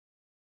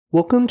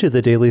Welcome to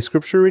the daily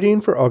scripture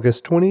reading for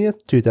August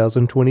 20th,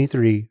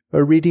 2023.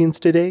 Our readings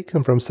today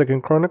come from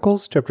 2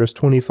 Chronicles chapters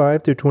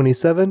 25 through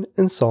 27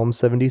 and Psalm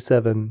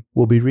 77.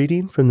 We'll be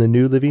reading from the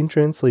New Living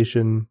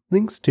Translation.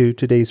 Links to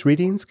today's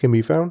readings can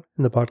be found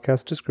in the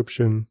podcast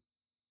description.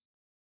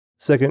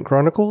 2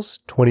 Chronicles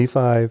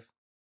 25.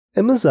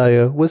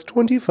 Amaziah was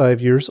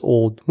 25 years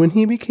old when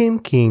he became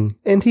king,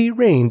 and he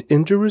reigned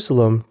in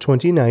Jerusalem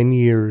 29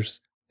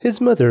 years. His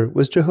mother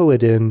was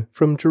Jehoadin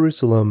from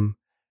Jerusalem.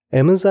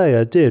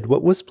 Amaziah did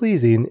what was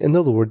pleasing in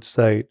the Lord's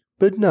sight,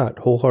 but not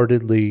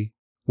wholeheartedly.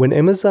 When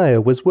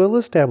Amaziah was well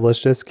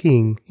established as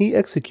king, he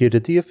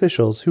executed the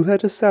officials who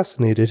had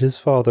assassinated his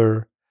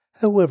father.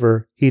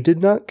 However, he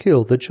did not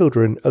kill the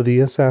children of the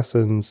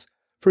assassins,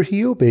 for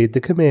he obeyed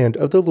the command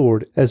of the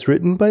Lord as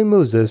written by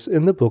Moses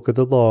in the book of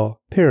the law.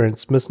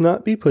 Parents must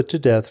not be put to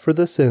death for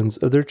the sins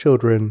of their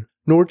children,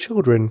 nor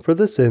children for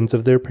the sins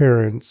of their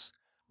parents.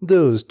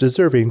 Those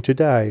deserving to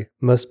die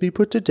must be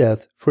put to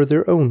death for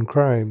their own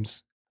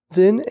crimes.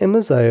 Then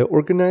Amaziah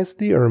organized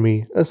the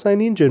army,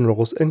 assigning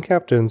generals and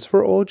captains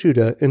for all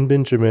Judah and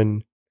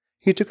Benjamin.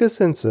 He took a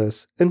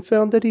census and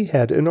found that he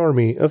had an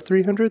army of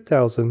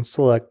 300,000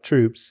 select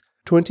troops,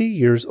 20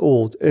 years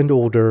old and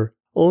older,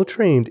 all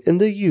trained in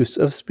the use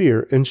of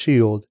spear and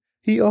shield.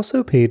 He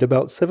also paid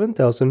about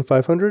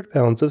 7,500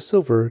 pounds of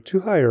silver to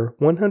hire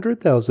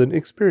 100,000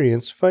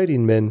 experienced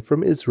fighting men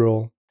from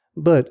Israel.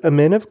 But a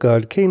man of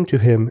God came to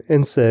him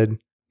and said,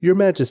 "Your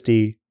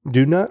Majesty,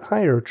 do not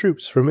hire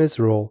troops from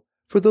Israel,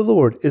 for the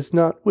Lord is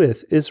not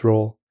with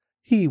Israel.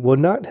 He will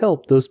not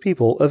help those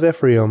people of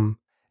Ephraim.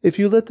 If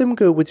you let them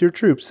go with your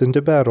troops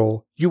into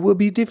battle, you will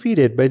be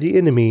defeated by the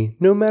enemy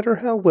no matter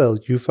how well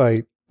you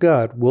fight.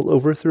 God will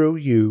overthrow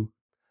you,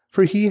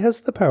 for he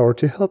has the power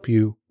to help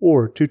you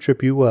or to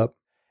trip you up."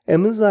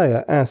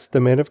 Amaziah asked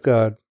the man of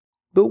God,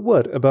 But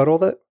what about all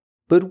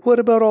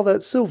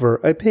that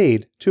silver I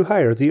paid to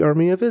hire the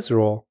army of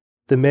Israel?"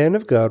 The man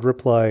of God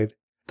replied,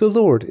 "The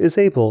Lord is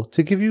able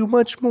to give you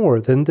much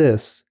more than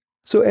this."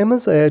 So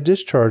Amaziah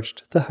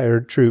discharged the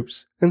hired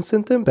troops and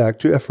sent them back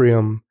to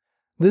Ephraim.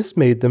 This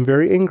made them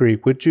very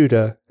angry with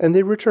Judah, and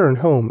they returned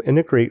home in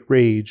a great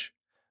rage.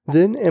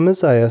 Then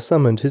Amaziah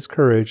summoned his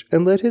courage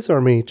and led his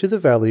army to the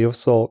Valley of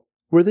Salt,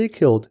 where they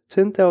killed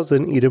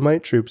 10,000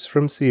 Edomite troops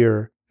from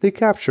Seir. They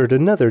captured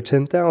another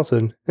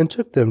 10,000 and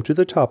took them to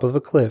the top of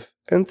a cliff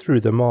and threw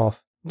them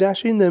off,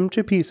 dashing them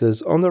to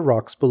pieces on the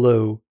rocks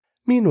below.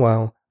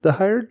 Meanwhile, the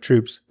hired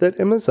troops that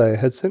Amaziah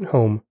had sent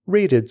home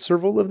raided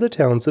several of the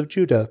towns of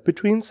Judah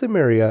between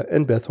Samaria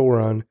and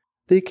Beth-horon.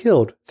 They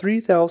killed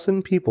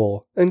 3,000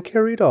 people and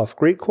carried off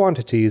great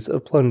quantities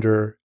of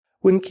plunder.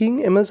 When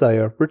King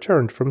Amaziah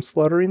returned from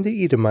slaughtering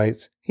the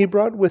Edomites, he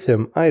brought with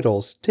him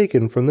idols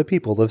taken from the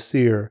people of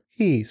Seir.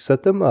 He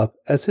set them up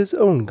as his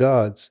own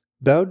gods,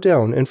 bowed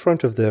down in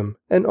front of them,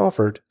 and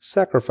offered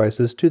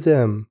sacrifices to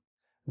them.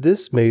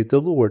 This made the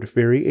Lord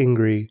very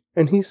angry,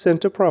 and he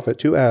sent a prophet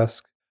to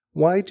ask,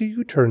 "Why do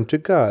you turn to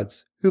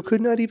gods who could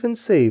not even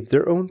save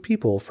their own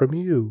people from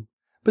you?"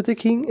 But the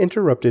king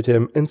interrupted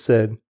him and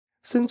said,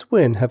 "Since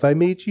when have I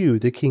made you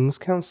the king's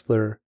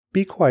counselor?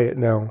 Be quiet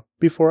now,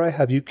 before I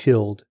have you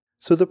killed."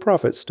 So the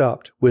prophet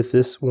stopped with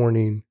this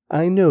warning,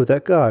 "I know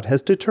that God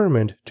has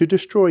determined to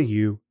destroy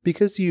you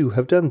because you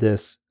have done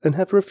this and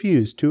have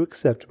refused to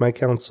accept my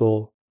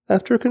counsel."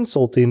 After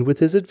consulting with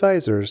his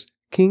advisors,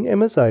 King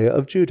Amaziah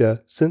of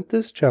Judah sent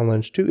this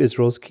challenge to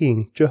Israel's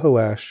king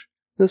Jehoash,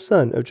 the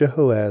son of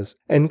Jehoaz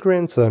and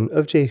grandson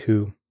of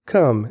Jehu,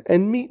 "Come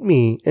and meet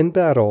me in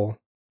battle."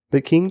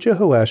 But King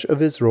Jehoash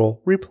of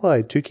Israel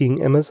replied to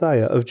King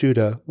Amaziah of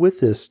Judah with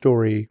this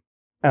story.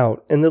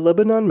 Out in the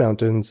Lebanon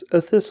mountains,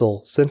 a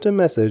thistle sent a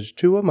message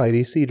to a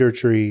mighty cedar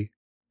tree,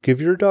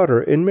 "Give your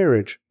daughter in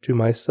marriage to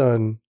my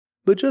son."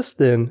 But just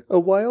then, a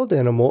wild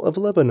animal of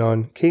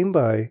Lebanon came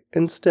by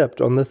and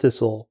stepped on the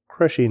thistle,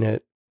 crushing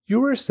it.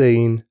 You are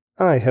saying,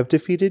 "I have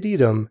defeated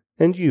Edom,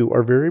 and you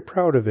are very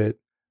proud of it.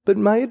 But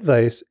my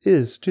advice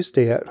is to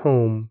stay at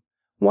home.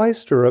 Why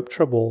stir up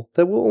trouble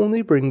that will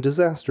only bring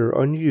disaster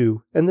on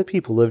you and the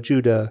people of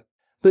Judah?"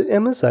 But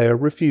Amaziah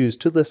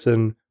refused to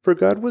listen, for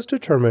God was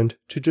determined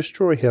to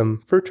destroy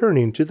him for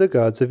turning to the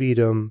gods of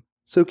Edom.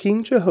 So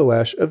King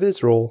Jehoash of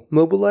Israel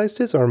mobilized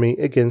his army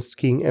against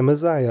King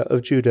Amaziah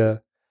of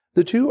Judah.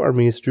 The two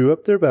armies drew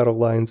up their battle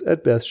lines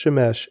at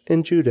Beth-shemesh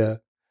in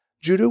Judah.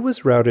 Judah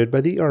was routed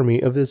by the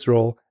army of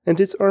Israel, and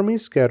its army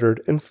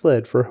scattered and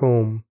fled for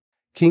home.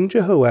 King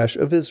Jehoash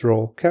of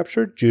Israel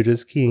captured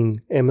Judah's king,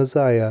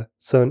 Amaziah,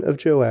 son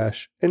of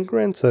Joash, and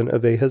grandson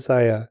of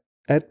Ahaziah,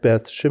 at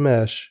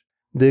Beth-shemesh.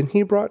 Then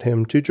he brought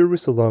him to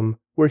Jerusalem,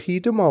 where he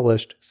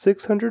demolished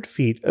 600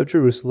 feet of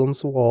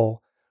Jerusalem's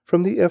wall,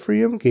 from the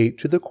Ephraim gate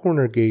to the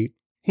corner gate.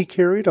 He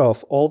carried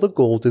off all the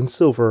gold and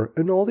silver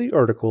and all the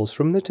articles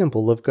from the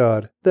temple of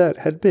God that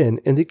had been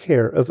in the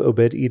care of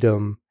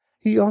Obed-Edom.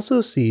 He also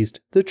seized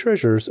the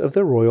treasures of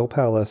the royal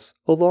palace,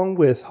 along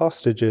with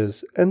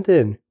hostages, and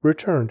then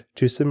returned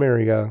to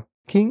Samaria.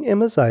 King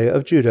Amaziah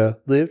of Judah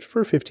lived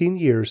for 15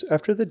 years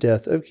after the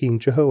death of King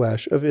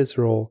Jehoash of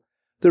Israel.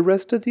 The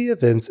rest of the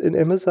events in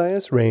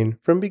Amaziah's reign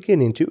from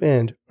beginning to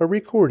end are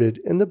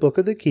recorded in the book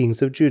of the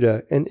kings of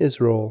Judah and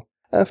Israel.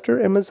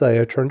 After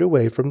Amaziah turned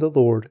away from the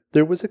Lord,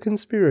 there was a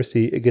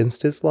conspiracy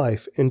against his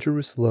life in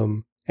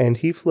Jerusalem, and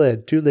he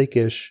fled to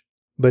Lachish.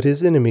 But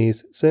his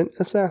enemies sent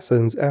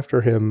assassins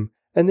after him,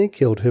 and they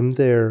killed him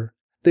there.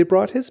 They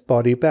brought his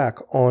body back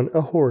on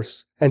a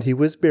horse, and he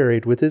was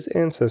buried with his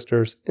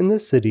ancestors in the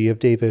city of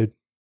David.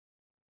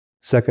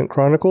 2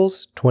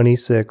 Chronicles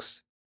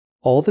 26.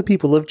 All the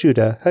people of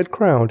Judah had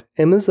crowned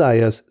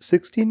Amaziah's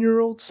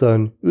 16-year-old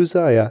son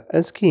Uzziah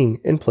as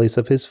king in place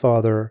of his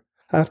father.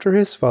 After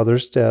his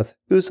father's death,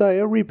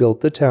 Uzziah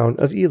rebuilt the town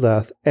of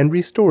Elath and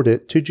restored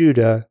it to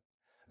Judah.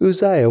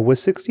 Uzziah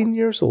was 16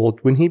 years old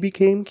when he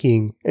became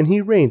king, and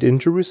he reigned in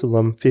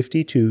Jerusalem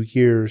 52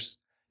 years.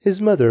 His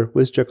mother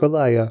was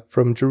Jechaliah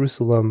from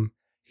Jerusalem.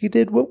 He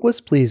did what was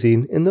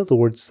pleasing in the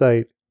Lord's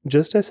sight,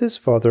 just as his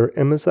father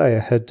Amaziah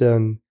had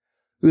done.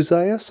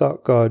 Uzziah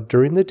sought God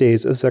during the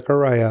days of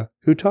Zechariah,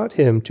 who taught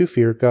him to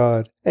fear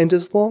God, and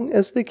as long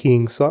as the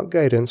king sought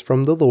guidance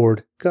from the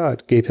Lord,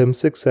 God gave him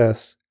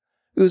success.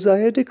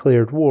 Uzziah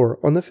declared war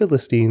on the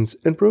Philistines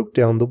and broke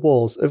down the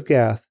walls of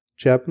Gath,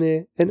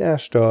 Jabneh, and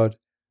Ashdod.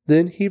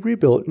 Then he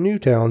rebuilt new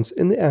towns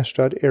in the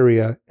Ashdod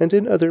area and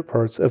in other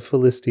parts of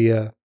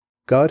Philistia.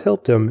 God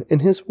helped him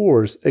in his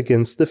wars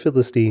against the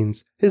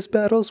Philistines, his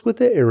battles with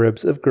the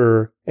Arabs of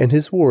Gur, and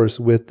his wars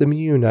with the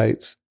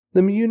Meunites.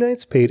 The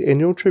Meunites paid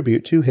annual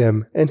tribute to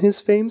him, and his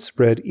fame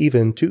spread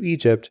even to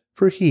Egypt,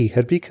 for he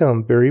had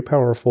become very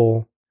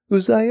powerful.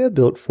 Uzziah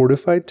built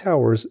fortified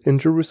towers in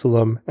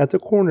Jerusalem at the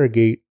corner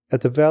gate,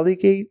 at the valley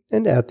gate,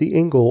 and at the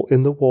angle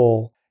in the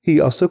wall. He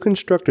also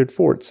constructed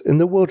forts in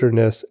the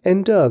wilderness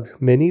and dug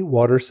many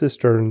water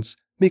cisterns,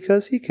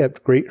 because he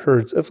kept great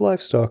herds of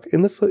livestock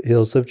in the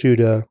foothills of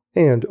Judah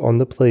and on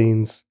the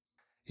plains.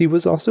 He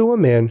was also a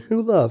man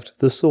who loved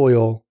the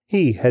soil.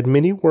 He had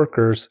many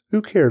workers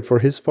who cared for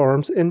his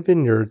farms and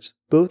vineyards,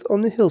 both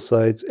on the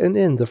hillsides and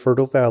in the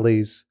fertile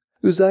valleys.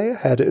 Uzziah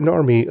had an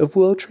army of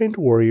well-trained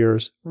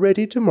warriors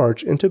ready to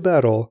march into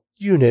battle,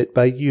 unit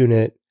by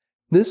unit.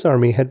 This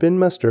army had been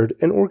mustered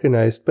and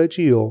organized by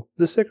Jeiel,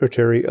 the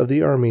secretary of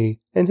the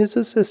army, and his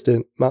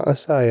assistant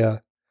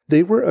Maaseiah.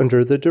 They were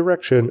under the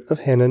direction of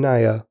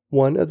Hananiah,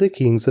 one of the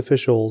king's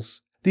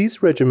officials.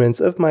 These regiments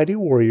of mighty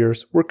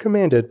warriors were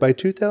commanded by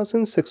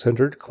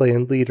 2,600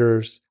 clan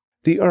leaders.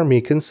 The army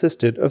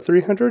consisted of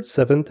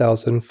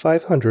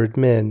 307,500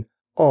 men,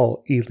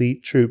 all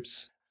elite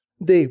troops.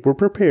 They were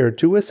prepared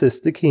to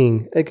assist the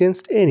king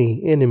against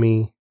any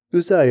enemy.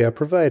 Uzziah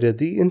provided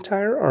the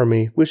entire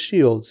army with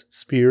shields,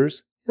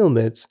 spears,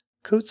 helmets,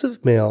 coats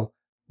of mail,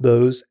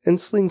 bows, and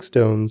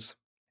slingstones.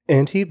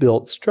 And he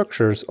built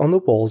structures on the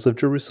walls of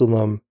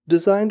Jerusalem,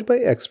 designed by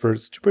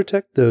experts to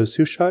protect those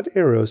who shot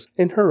arrows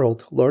and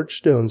hurled large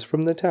stones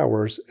from the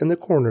towers and the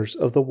corners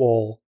of the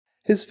wall.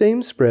 His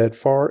fame spread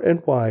far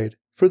and wide,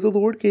 for the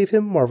Lord gave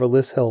him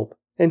marvelous help,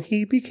 and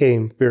he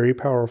became very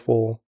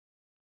powerful.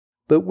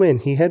 But when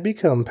he had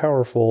become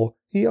powerful,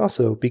 he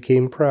also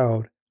became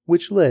proud,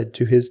 which led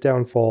to his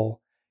downfall.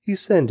 He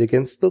sinned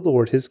against the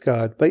Lord his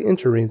God by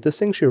entering the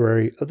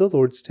sanctuary of the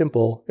Lord's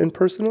temple and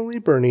personally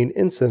burning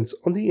incense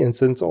on the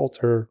incense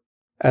altar.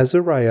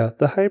 Azariah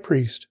the high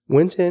priest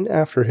went in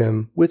after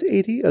him with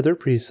 80 other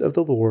priests of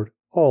the Lord,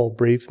 all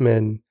brave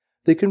men.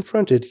 They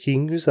confronted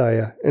King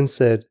Uzziah and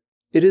said,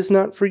 "It is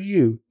not for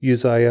you,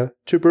 Uzziah,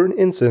 to burn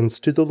incense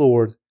to the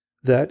Lord.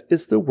 That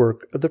is the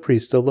work of the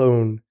priests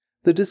alone,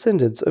 the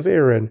descendants of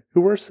Aaron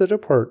who are set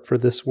apart for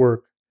this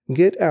work.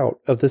 Get out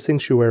of the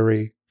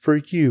sanctuary, for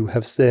you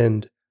have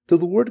sinned. The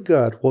Lord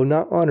God will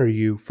not honor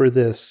you for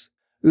this."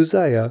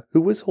 Uzziah,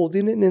 who was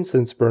holding an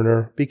incense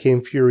burner,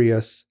 became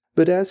furious.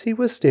 But as he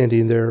was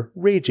standing there,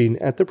 raging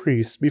at the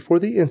priests before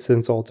the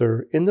incense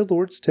altar in the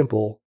Lord's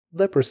temple,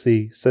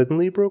 leprosy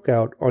suddenly broke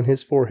out on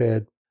his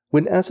forehead.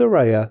 When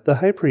Azariah the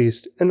high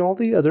priest and all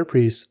the other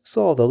priests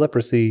saw the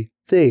leprosy,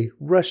 they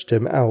rushed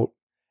him out.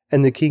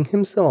 And the king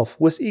himself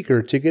was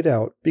eager to get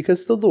out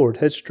because the Lord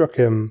had struck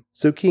him.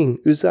 So King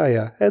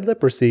Uzziah had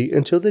leprosy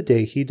until the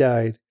day he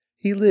died.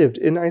 He lived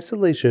in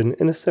isolation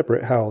in a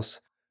separate house,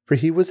 for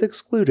he was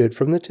excluded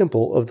from the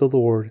temple of the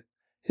Lord.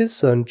 His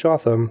son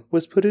Jotham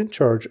was put in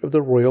charge of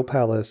the royal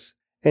palace,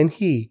 and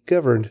he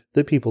governed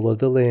the people of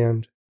the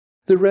land.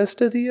 The rest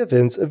of the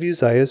events of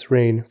Uzziah's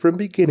reign from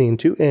beginning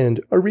to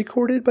end are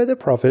recorded by the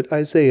prophet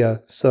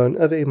Isaiah, son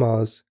of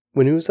Amoz.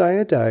 When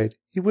Uzziah died,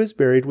 he was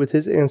buried with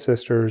his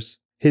ancestors.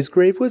 His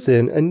grave was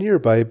in a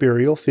nearby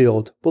burial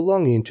field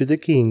belonging to the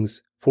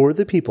kings, for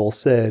the people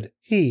said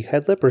he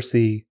had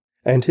leprosy,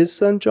 and his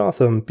son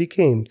Jotham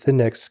became the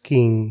next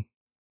king.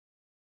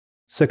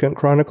 2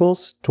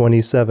 Chronicles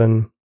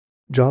 27.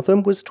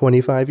 Jotham was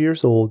 25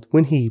 years old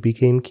when he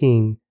became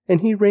king,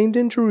 and he reigned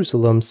in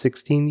Jerusalem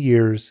 16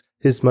 years.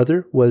 His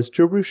mother was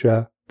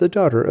Jerusha, the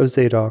daughter of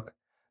Zadok.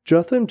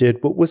 Jotham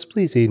did what was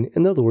pleasing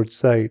in the Lord's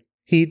sight.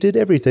 He did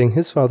everything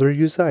his father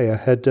Uzziah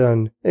had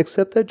done,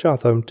 except that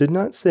Jotham did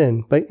not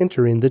sin by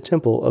entering the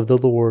temple of the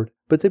Lord,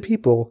 but the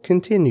people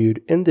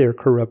continued in their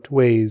corrupt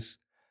ways.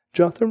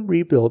 Jotham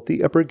rebuilt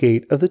the upper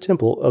gate of the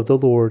temple of the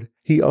Lord.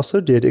 He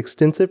also did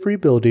extensive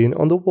rebuilding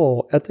on the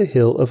wall at the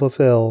hill of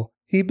Ophel.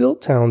 He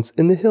built towns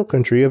in the hill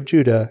country of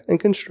Judah and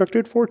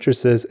constructed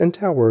fortresses and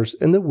towers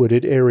in the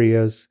wooded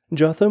areas.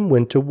 Jotham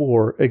went to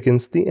war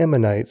against the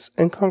Ammonites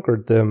and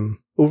conquered them.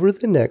 Over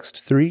the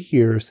next 3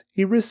 years,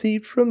 he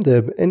received from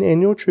them an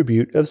annual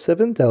tribute of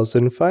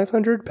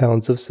 7,500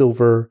 pounds of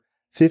silver,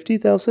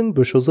 50,000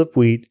 bushels of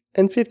wheat,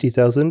 and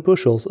 50,000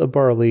 bushels of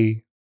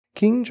barley.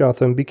 King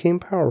Jotham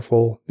became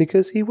powerful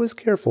because he was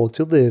careful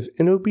to live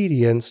in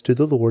obedience to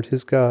the Lord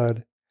his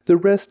God. The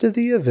rest of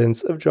the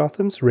events of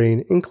Jotham's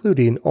reign,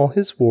 including all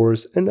his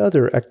wars and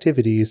other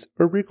activities,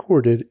 are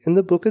recorded in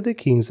the book of the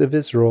kings of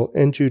Israel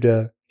and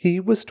Judah. He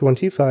was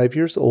 25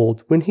 years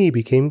old when he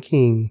became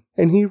king,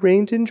 and he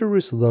reigned in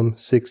Jerusalem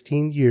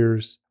 16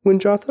 years. When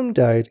Jotham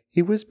died,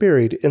 he was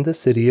buried in the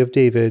city of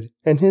David,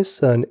 and his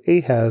son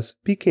Ahaz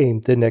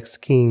became the next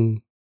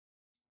king.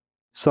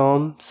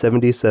 Psalm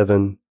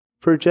 77.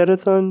 For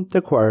Jeduthun,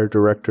 the choir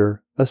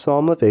director, a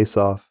psalm of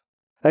Asaph.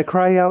 I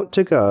cry out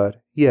to God,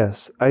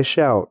 yes, I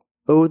shout,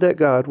 oh that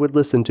God would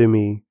listen to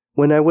me.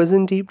 When I was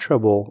in deep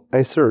trouble,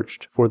 I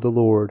searched for the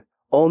Lord.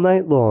 All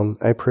night long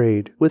I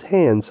prayed, with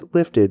hands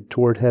lifted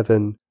toward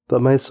heaven,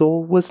 but my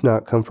soul was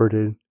not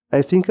comforted.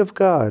 I think of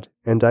God,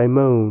 and I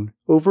moan,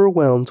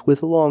 overwhelmed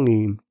with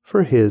longing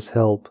for his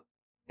help.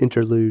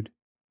 Interlude.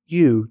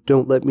 You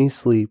don't let me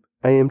sleep.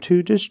 I am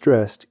too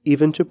distressed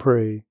even to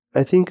pray.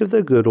 I think of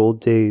the good old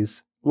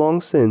days,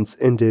 long since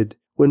ended,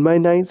 when my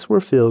nights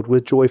were filled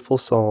with joyful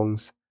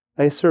songs.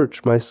 I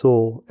search my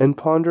soul and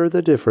ponder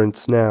the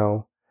difference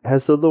now.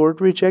 Has the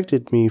Lord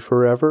rejected me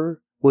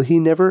forever? Will he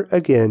never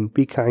again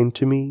be kind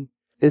to me?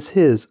 Is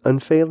his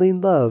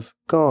unfailing love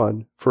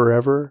gone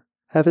forever?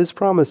 Have his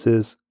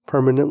promises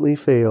permanently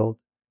failed?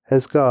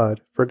 Has God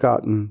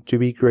forgotten to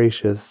be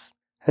gracious?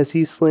 Has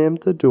he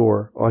slammed the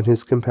door on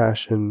his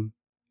compassion?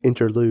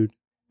 Interlude.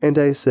 And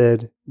I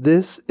said,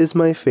 this is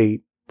my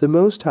fate. The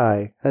Most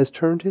High has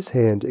turned his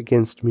hand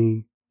against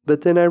me.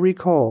 But then I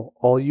recall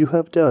all you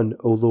have done,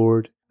 O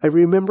Lord. I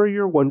remember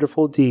your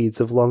wonderful deeds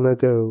of long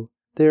ago.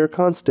 They are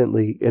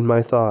constantly in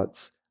my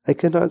thoughts. I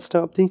cannot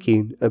stop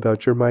thinking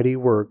about your mighty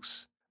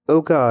works.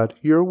 O God,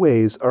 your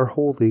ways are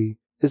holy.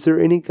 Is there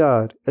any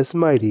God as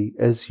mighty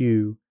as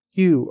you?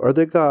 You are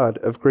the God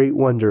of great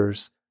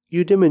wonders.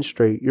 You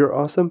demonstrate your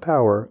awesome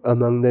power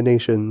among the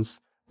nations.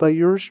 By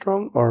your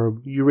strong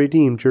arm you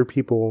redeemed your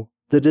people,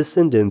 the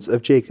descendants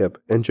of Jacob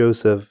and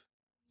Joseph.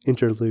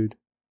 Interlude.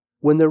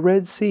 When the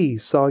Red Sea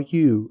saw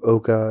you, O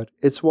God,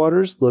 its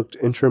waters looked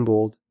and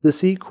trembled. The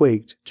sea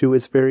quaked to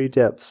its very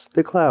depths.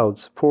 The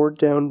clouds poured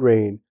down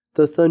rain.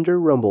 The thunder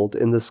rumbled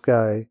in the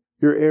sky.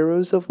 Your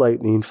arrows of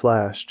lightning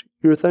flashed.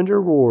 Your thunder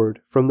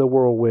roared from the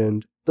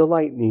whirlwind. The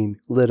lightning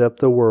lit up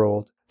the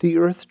world. The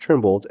earth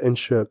trembled and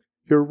shook.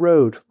 Your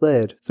road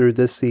led through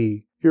the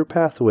sea. Your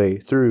pathway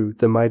through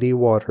the mighty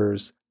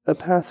waters. A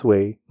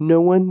pathway no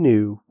one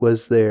knew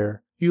was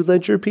there. You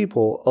led your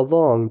people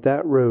along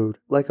that road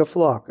like a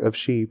flock of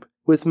sheep,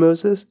 with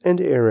Moses and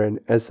Aaron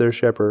as their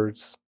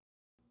shepherds.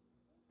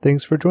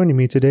 Thanks for joining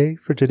me today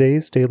for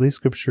today's daily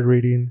scripture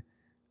reading.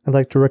 I'd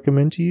like to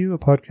recommend to you a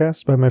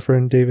podcast by my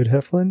friend David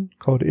Heflin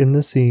called In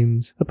the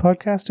Seams, a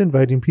podcast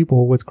inviting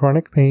people with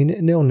chronic pain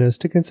and illness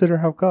to consider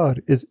how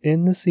God is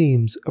in the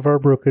seams of our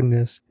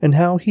brokenness and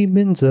how he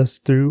mends us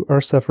through our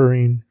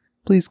suffering.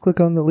 Please click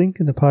on the link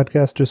in the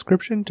podcast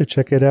description to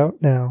check it out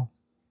now.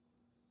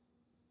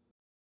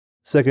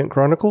 2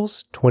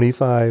 Chronicles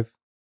 25.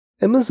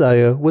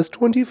 Amaziah was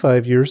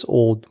 25 years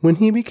old when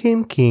he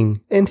became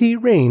king, and he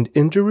reigned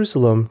in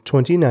Jerusalem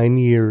 29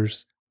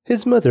 years.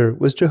 His mother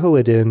was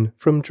Jehoaddin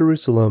from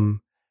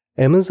Jerusalem.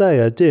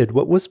 Amaziah did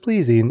what was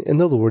pleasing in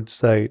the Lord's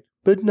sight,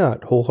 but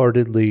not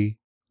wholeheartedly.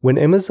 When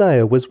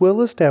Amaziah was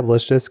well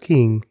established as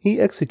king,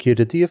 he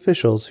executed the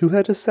officials who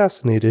had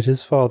assassinated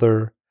his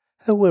father.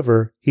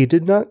 However, he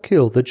did not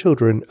kill the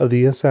children of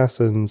the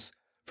assassins,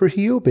 for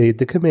he obeyed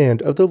the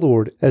command of the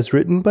Lord as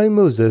written by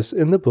Moses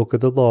in the book of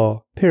the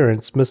law.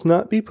 Parents must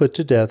not be put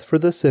to death for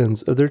the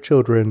sins of their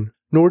children,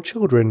 nor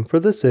children for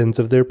the sins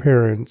of their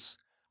parents.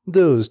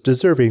 Those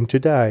deserving to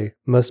die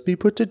must be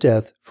put to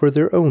death for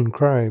their own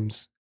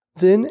crimes.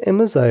 Then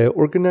Amaziah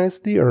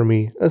organized the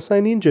army,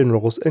 assigning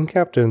generals and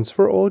captains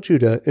for all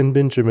Judah and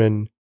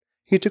Benjamin.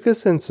 He took a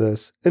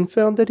census and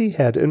found that he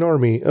had an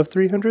army of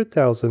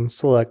 300,000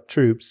 select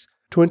troops,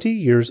 20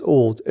 years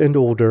old and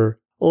older,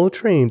 all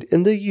trained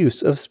in the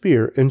use of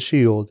spear and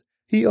shield.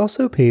 He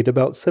also paid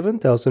about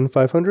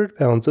 7,500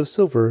 pounds of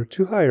silver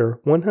to hire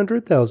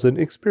 100,000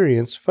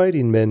 experienced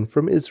fighting men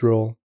from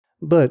Israel.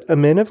 But a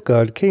man of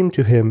God came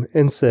to him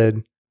and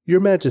said, Your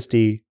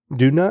Majesty,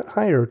 do not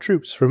hire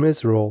troops from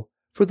Israel,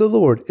 for the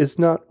Lord is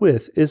not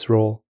with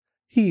Israel.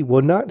 He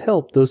will not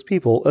help those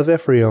people of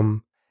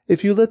Ephraim.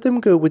 If you let them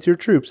go with your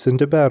troops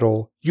into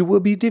battle, you will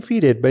be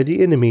defeated by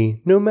the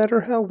enemy no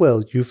matter how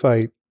well you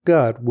fight.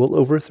 God will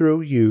overthrow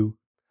you,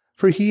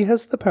 for he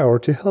has the power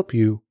to help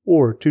you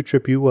or to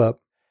trip you up.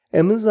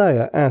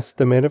 Amaziah asked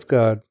the man of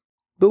God,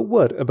 But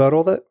what about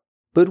all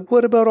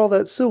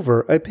that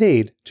silver I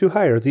paid to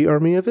hire the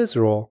army of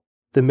Israel?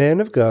 The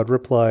man of God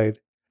replied,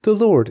 "The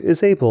Lord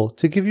is able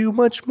to give you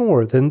much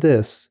more than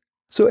this."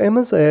 So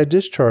Amaziah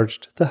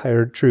discharged the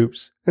hired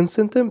troops and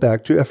sent them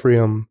back to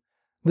Ephraim.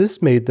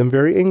 This made them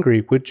very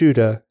angry with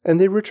Judah, and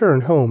they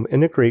returned home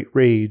in a great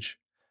rage.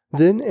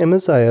 Then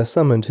Amaziah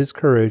summoned his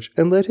courage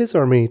and led his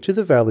army to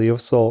the Valley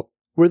of Salt,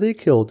 where they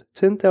killed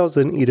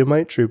 10,000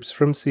 Edomite troops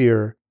from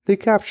Seir. They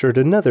captured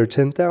another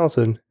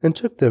 10,000 and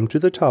took them to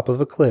the top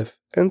of a cliff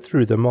and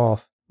threw them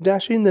off,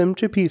 dashing them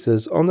to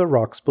pieces on the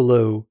rocks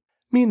below.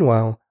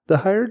 Meanwhile, the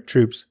hired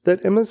troops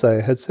that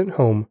Amaziah had sent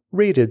home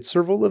raided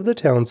several of the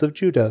towns of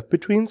Judah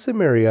between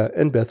Samaria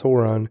and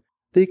Beth-horon.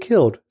 They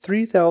killed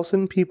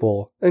 3,000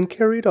 people and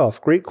carried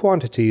off great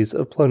quantities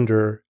of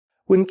plunder.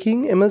 When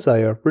King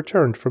Amaziah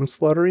returned from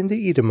slaughtering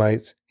the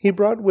Edomites, he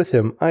brought with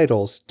him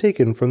idols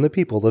taken from the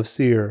people of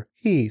Seir.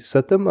 He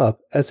set them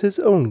up as his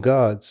own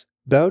gods,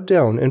 bowed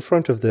down in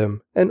front of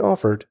them, and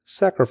offered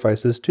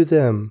sacrifices to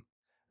them.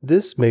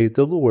 This made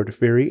the Lord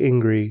very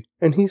angry,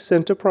 and he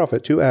sent a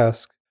prophet to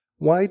ask,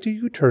 "Why do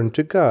you turn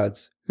to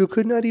gods who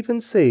could not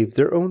even save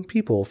their own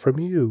people from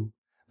you?"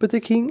 But the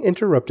king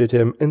interrupted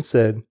him and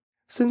said,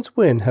 "Since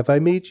when have I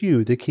made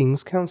you the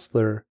king's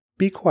counselor?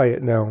 Be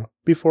quiet now,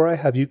 before I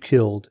have you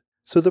killed."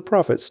 So the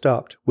prophet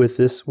stopped with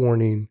this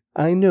warning,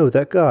 "I know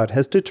that God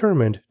has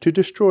determined to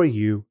destroy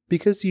you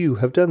because you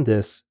have done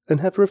this and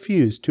have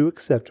refused to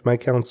accept my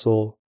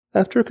counsel."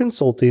 After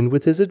consulting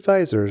with his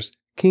advisors,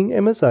 King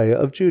Amaziah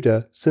of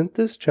Judah sent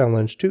this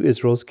challenge to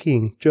Israel's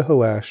king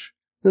Jehoash,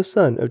 the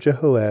son of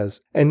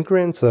Jehoaz and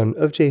grandson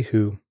of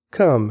Jehu,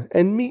 "Come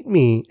and meet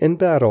me in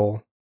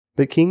battle."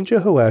 But King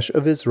Jehoash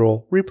of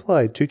Israel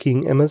replied to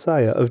King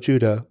Amaziah of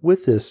Judah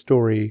with this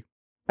story.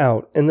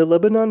 Out in the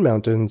Lebanon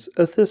mountains,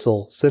 a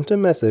thistle sent a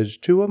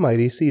message to a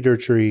mighty cedar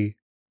tree,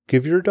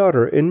 "Give your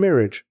daughter in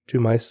marriage to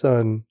my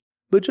son."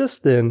 But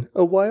just then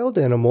a wild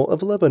animal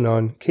of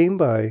Lebanon came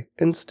by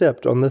and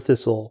stepped on the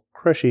thistle,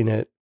 crushing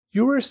it.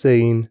 You are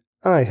saying,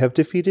 "I have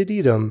defeated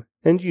Edom,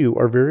 and you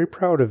are very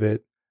proud of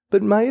it.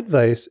 But my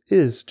advice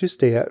is to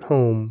stay at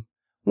home.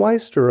 Why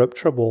stir up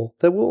trouble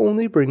that will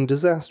only bring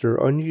disaster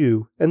on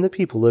you and the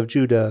people of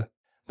Judah?"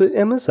 But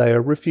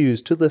Amaziah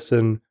refused to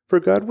listen, for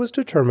God was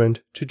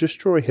determined to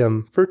destroy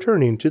him for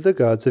turning to the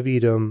gods of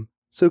Edom.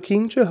 So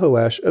King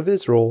Jehoash of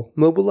Israel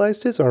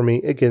mobilized his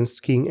army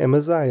against King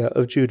Amaziah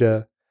of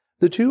Judah.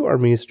 The two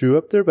armies drew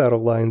up their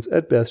battle lines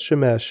at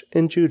Beth-shemesh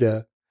in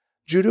Judah.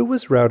 Judah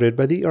was routed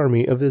by the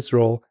army of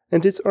Israel,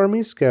 and its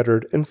army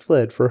scattered and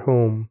fled for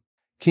home.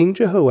 King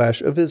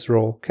Jehoash of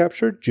Israel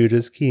captured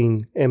Judah's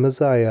king,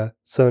 Amaziah,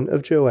 son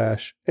of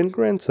Joash and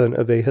grandson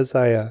of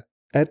Ahaziah,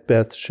 at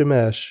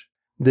Beth-shemesh.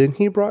 Then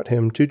he brought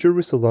him to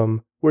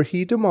Jerusalem, where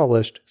he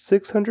demolished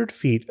 600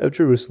 feet of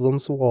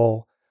Jerusalem's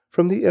wall,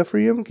 from the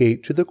Ephraim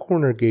gate to the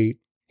corner gate.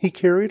 He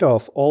carried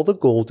off all the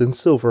gold and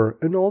silver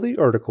and all the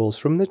articles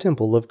from the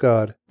temple of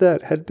God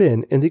that had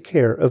been in the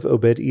care of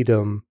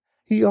Obed-Edom.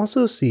 He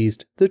also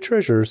seized the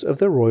treasures of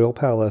the royal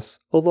palace,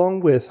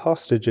 along with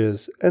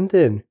hostages, and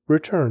then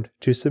returned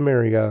to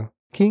Samaria.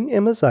 King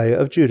Amaziah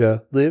of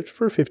Judah lived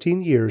for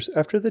 15 years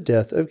after the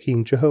death of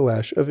King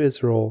Jehoash of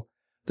Israel.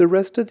 The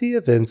rest of the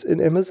events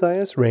in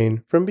Amaziah's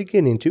reign, from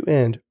beginning to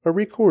end, are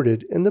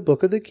recorded in the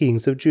book of the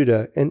kings of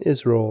Judah and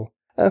Israel.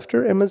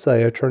 After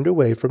Amaziah turned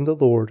away from the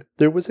Lord,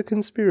 there was a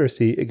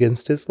conspiracy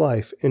against his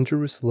life in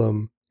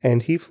Jerusalem,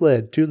 and he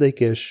fled to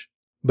Lachish.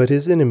 But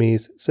his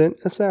enemies sent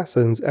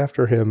assassins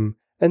after him,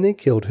 and they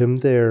killed him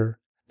there.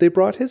 They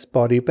brought his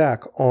body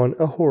back on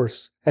a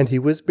horse, and he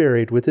was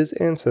buried with his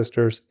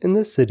ancestors in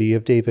the city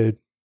of David.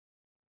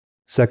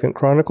 2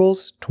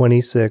 Chronicles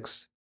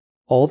 26.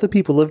 All the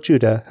people of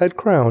Judah had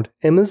crowned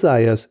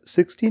Amaziah's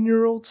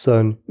 16-year-old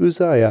son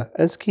Uzziah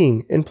as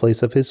king in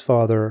place of his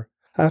father.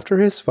 After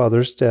his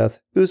father's death,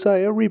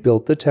 Uzziah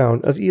rebuilt the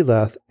town of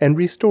Elath and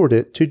restored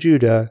it to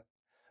Judah.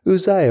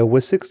 Uzziah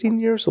was 16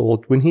 years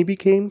old when he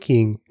became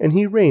king, and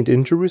he reigned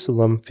in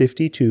Jerusalem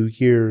 52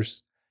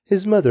 years.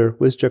 His mother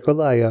was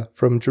Jechaliah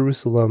from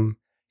Jerusalem.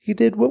 He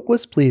did what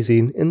was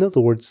pleasing in the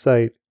Lord's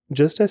sight,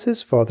 just as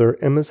his father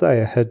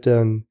Amaziah had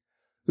done.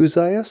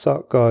 Uzziah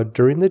sought God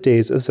during the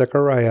days of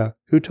Zechariah,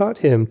 who taught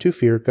him to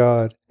fear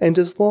God, and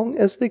as long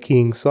as the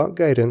king sought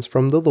guidance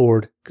from the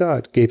Lord,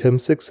 God gave him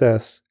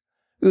success.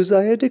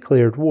 Uzziah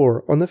declared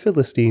war on the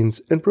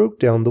Philistines and broke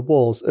down the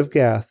walls of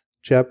Gath,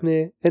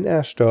 Jabneh, and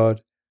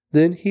Ashdod.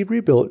 Then he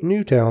rebuilt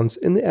new towns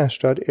in the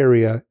Ashdod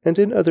area and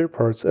in other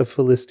parts of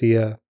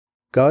Philistia.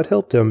 God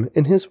helped him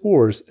in his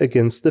wars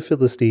against the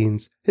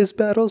Philistines, his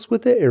battles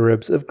with the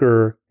Arabs of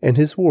Gur, and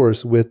his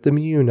wars with the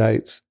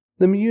Meunites.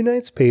 The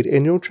Meunites paid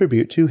annual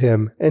tribute to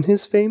him, and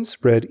his fame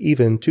spread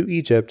even to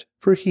Egypt,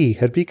 for he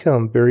had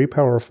become very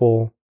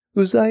powerful.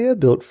 Uzziah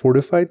built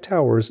fortified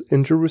towers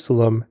in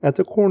Jerusalem at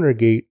the corner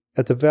gate,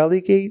 at the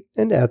valley gate,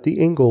 and at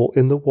the angle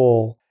in the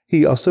wall.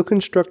 He also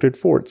constructed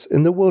forts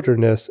in the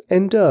wilderness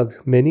and dug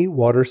many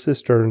water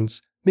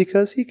cisterns,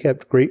 because he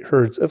kept great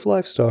herds of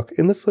livestock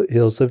in the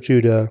foothills of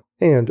Judah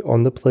and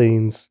on the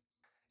plains.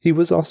 He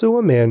was also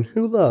a man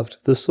who loved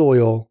the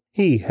soil.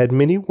 He had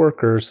many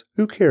workers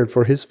who cared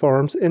for his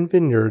farms and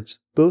vineyards,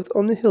 both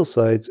on the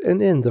hillsides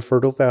and in the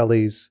fertile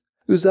valleys.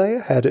 Uzziah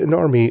had an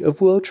army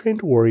of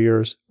well-trained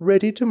warriors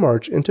ready to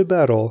march into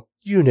battle,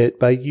 unit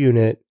by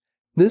unit.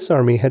 This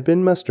army had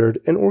been mustered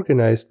and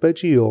organized by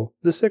Jeiel,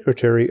 the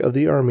secretary of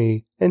the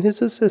army, and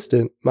his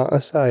assistant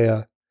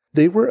Maaseiah.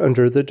 They were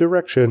under the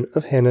direction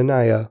of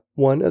Hananiah,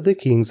 one of the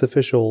king's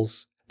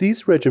officials.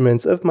 These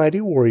regiments of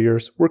mighty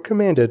warriors were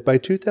commanded by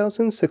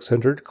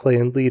 2,600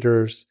 clan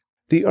leaders.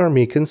 The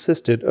army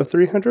consisted of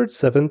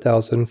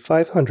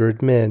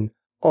 307,500 men,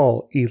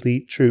 all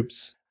elite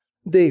troops.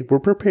 They were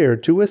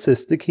prepared to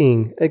assist the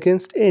king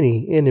against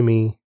any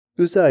enemy.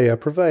 Uzziah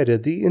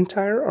provided the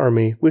entire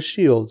army with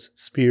shields,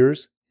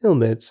 spears,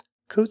 helmets,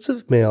 coats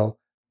of mail,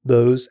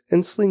 bows,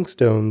 and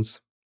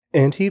slingstones.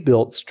 And he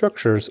built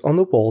structures on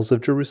the walls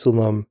of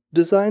Jerusalem,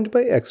 designed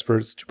by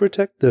experts to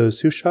protect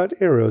those who shot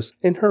arrows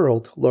and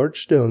hurled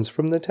large stones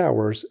from the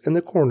towers and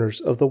the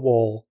corners of the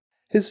wall.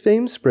 His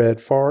fame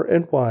spread far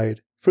and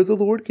wide, for the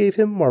Lord gave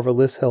him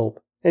marvelous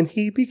help, and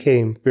he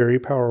became very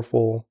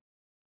powerful.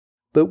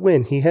 But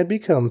when he had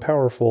become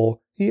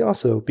powerful, he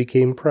also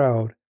became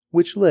proud,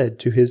 which led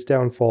to his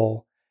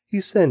downfall.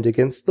 He sinned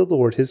against the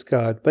Lord his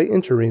God by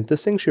entering the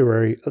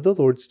sanctuary of the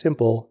Lord's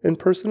temple and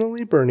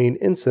personally burning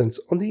incense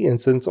on the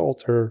incense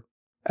altar.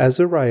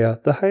 Azariah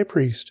the high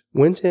priest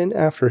went in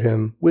after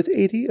him with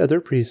 80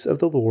 other priests of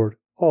the Lord,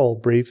 all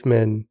brave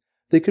men.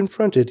 They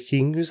confronted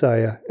King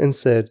Uzziah and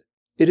said,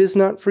 "It is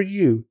not for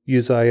you,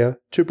 Uzziah,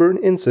 to burn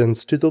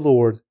incense to the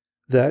Lord.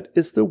 That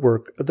is the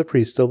work of the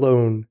priests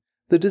alone,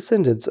 the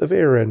descendants of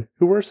Aaron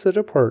who are set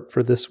apart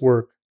for this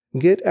work.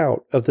 Get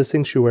out of the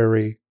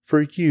sanctuary,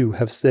 for you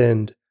have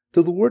sinned.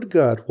 The Lord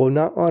God will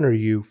not honor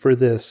you for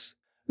this."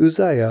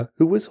 Uzziah,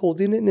 who was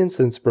holding an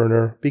incense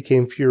burner,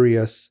 became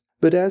furious.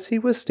 But as he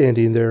was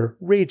standing there,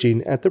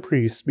 raging at the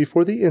priests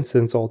before the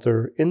incense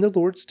altar in the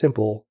Lord's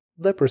temple,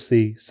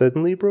 leprosy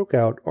suddenly broke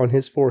out on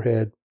his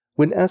forehead.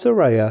 When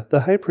Azariah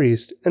the high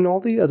priest and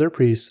all the other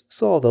priests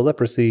saw the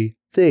leprosy,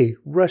 they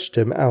rushed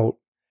him out.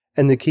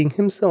 And the king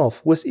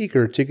himself was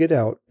eager to get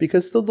out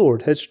because the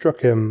Lord had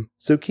struck him.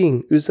 So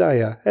King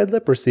Uzziah had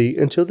leprosy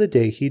until the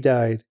day he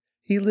died.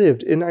 He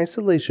lived in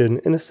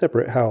isolation in a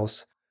separate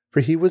house,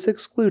 for he was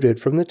excluded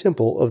from the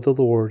temple of the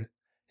Lord.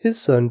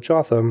 His son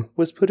Jotham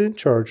was put in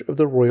charge of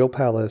the royal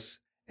palace,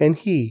 and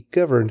he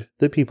governed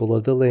the people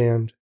of the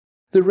land.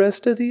 The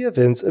rest of the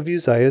events of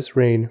Uzziah's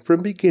reign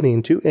from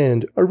beginning to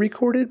end are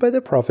recorded by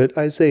the prophet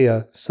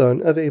Isaiah,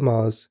 son of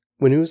Amoz.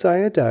 When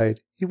Uzziah died,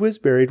 he was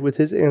buried with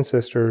his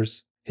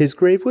ancestors. His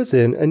grave was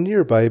in a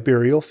nearby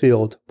burial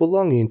field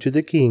belonging to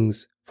the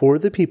kings, for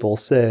the people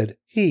said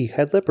he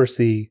had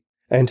leprosy,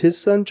 and his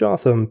son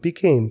Jotham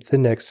became the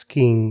next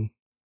king.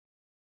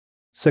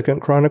 2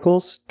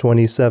 Chronicles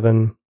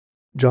 27.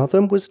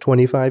 Jotham was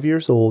 25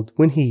 years old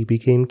when he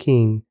became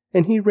king,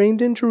 and he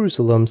reigned in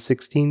Jerusalem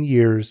 16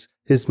 years.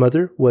 His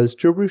mother was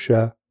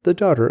Jerusha, the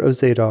daughter of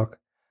Zadok.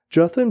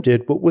 Jotham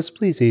did what was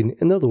pleasing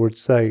in the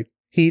Lord's sight.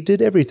 He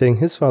did everything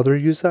his father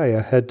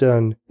Uzziah had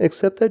done,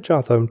 except that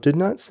Jotham did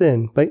not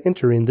sin by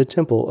entering the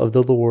temple of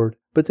the Lord,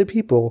 but the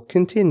people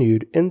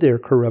continued in their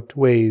corrupt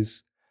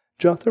ways.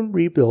 Jotham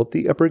rebuilt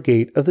the upper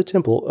gate of the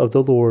temple of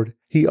the Lord.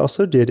 He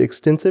also did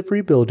extensive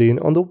rebuilding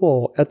on the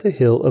wall at the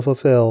hill of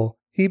Ophel.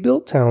 He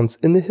built towns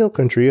in the hill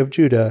country of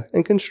Judah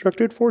and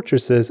constructed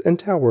fortresses and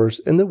towers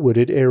in the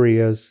wooded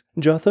areas.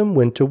 Jotham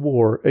went to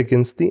war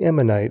against the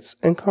Ammonites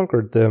and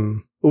conquered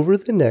them. Over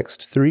the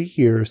next 3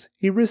 years,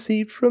 he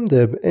received from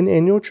them an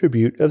annual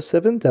tribute of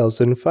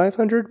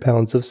 7,500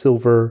 pounds of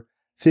silver,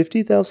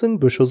 50,000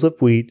 bushels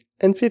of wheat,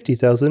 and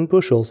 50,000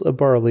 bushels of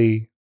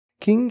barley.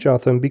 King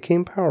Jotham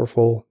became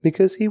powerful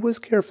because he was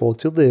careful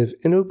to live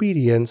in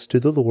obedience to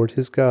the Lord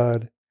his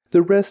God.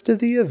 The rest of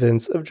the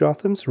events of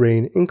Jotham's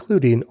reign,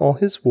 including all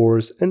his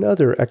wars and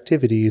other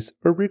activities,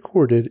 are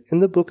recorded in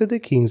the book of the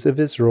kings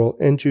of Israel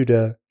and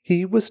Judah.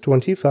 He was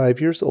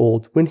 25 years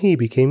old when he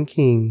became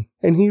king,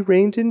 and he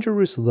reigned in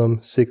Jerusalem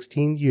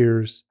 16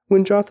 years.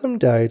 When Jotham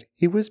died,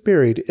 he was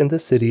buried in the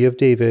city of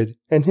David,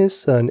 and his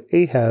son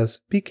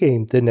Ahaz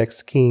became the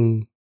next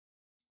king.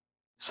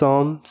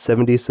 Psalm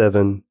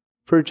 77.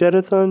 For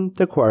Jeduthun,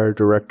 the choir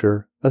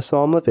director, a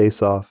psalm of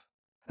Asaph.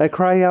 I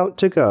cry out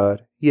to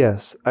God,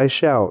 yes, I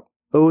shout.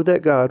 Oh,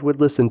 that God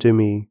would listen to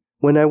me.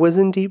 When I was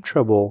in deep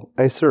trouble,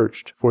 I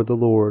searched for the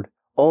Lord.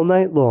 All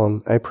night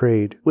long I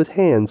prayed, with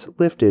hands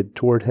lifted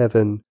toward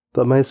heaven,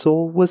 but my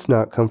soul was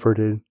not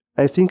comforted.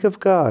 I think of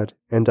God,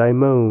 and I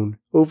moan,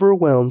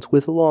 overwhelmed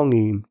with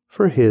longing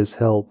for his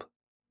help.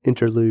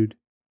 Interlude.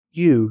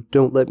 You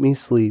don't let me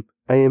sleep.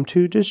 I am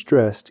too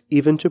distressed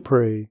even to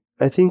pray.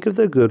 I think of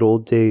the good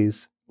old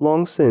days,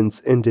 long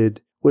since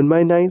ended, when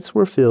my nights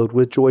were filled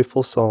with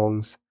joyful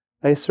songs.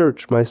 I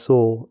search my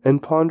soul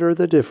and ponder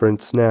the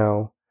difference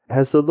now.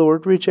 Has the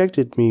Lord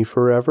rejected me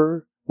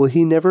forever? Will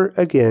he never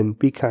again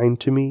be kind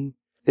to me?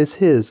 Is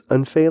his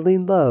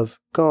unfailing love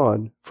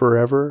gone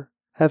forever?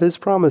 Have his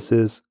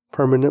promises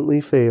permanently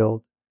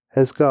failed?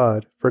 Has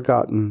God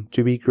forgotten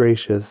to be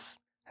gracious?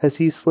 Has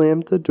he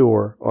slammed the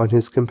door on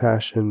his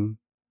compassion?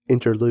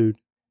 Interlude.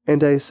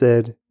 And I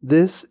said,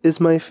 This is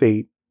my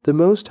fate. The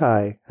Most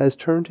High has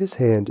turned his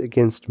hand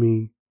against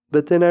me.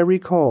 But then I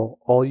recall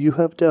all you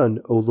have done,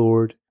 O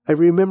Lord. I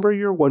remember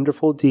your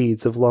wonderful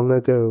deeds of long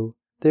ago.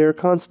 They are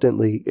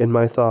constantly in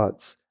my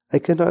thoughts. I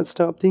cannot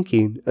stop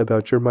thinking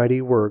about your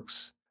mighty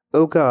works.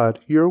 O God,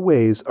 your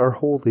ways are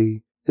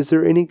holy. Is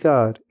there any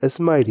God as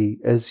mighty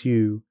as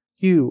you?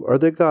 You are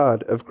the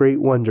God of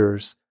great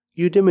wonders.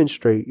 You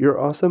demonstrate your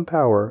awesome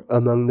power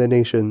among the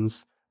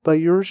nations. By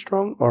your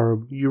strong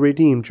arm you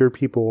redeemed your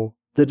people,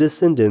 the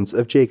descendants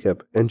of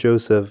Jacob and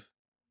Joseph.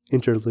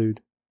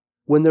 Interlude.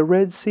 When the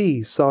Red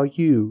Sea saw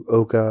you,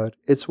 O God,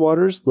 its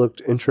waters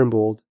looked and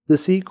trembled. The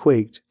sea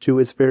quaked to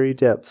its very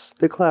depths.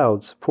 The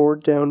clouds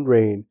poured down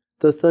rain.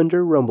 The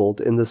thunder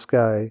rumbled in the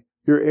sky.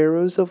 Your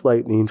arrows of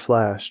lightning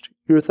flashed.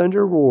 Your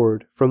thunder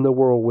roared from the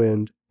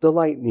whirlwind. The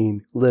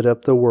lightning lit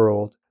up the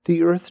world.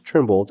 The earth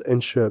trembled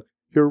and shook.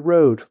 Your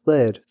road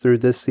led through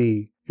the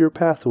sea. Your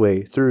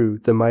pathway through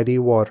the mighty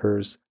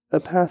waters. A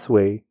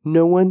pathway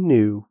no one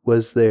knew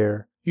was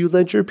there. You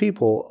led your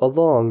people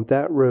along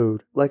that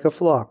road like a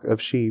flock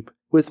of sheep,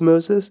 with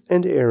Moses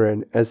and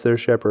Aaron as their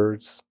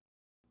shepherds.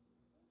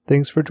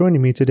 Thanks for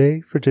joining me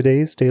today for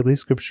today's daily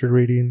scripture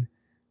reading.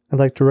 I'd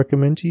like to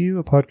recommend to you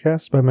a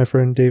podcast by my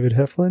friend David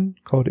Heflin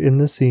called In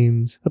the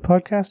Seams, a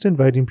podcast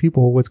inviting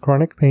people with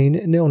chronic pain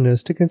and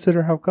illness to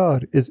consider how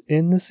God is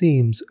in the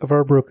seams of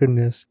our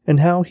brokenness and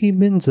how He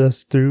mends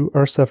us through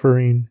our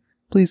suffering.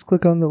 Please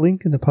click on the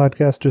link in the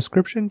podcast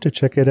description to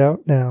check it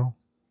out now.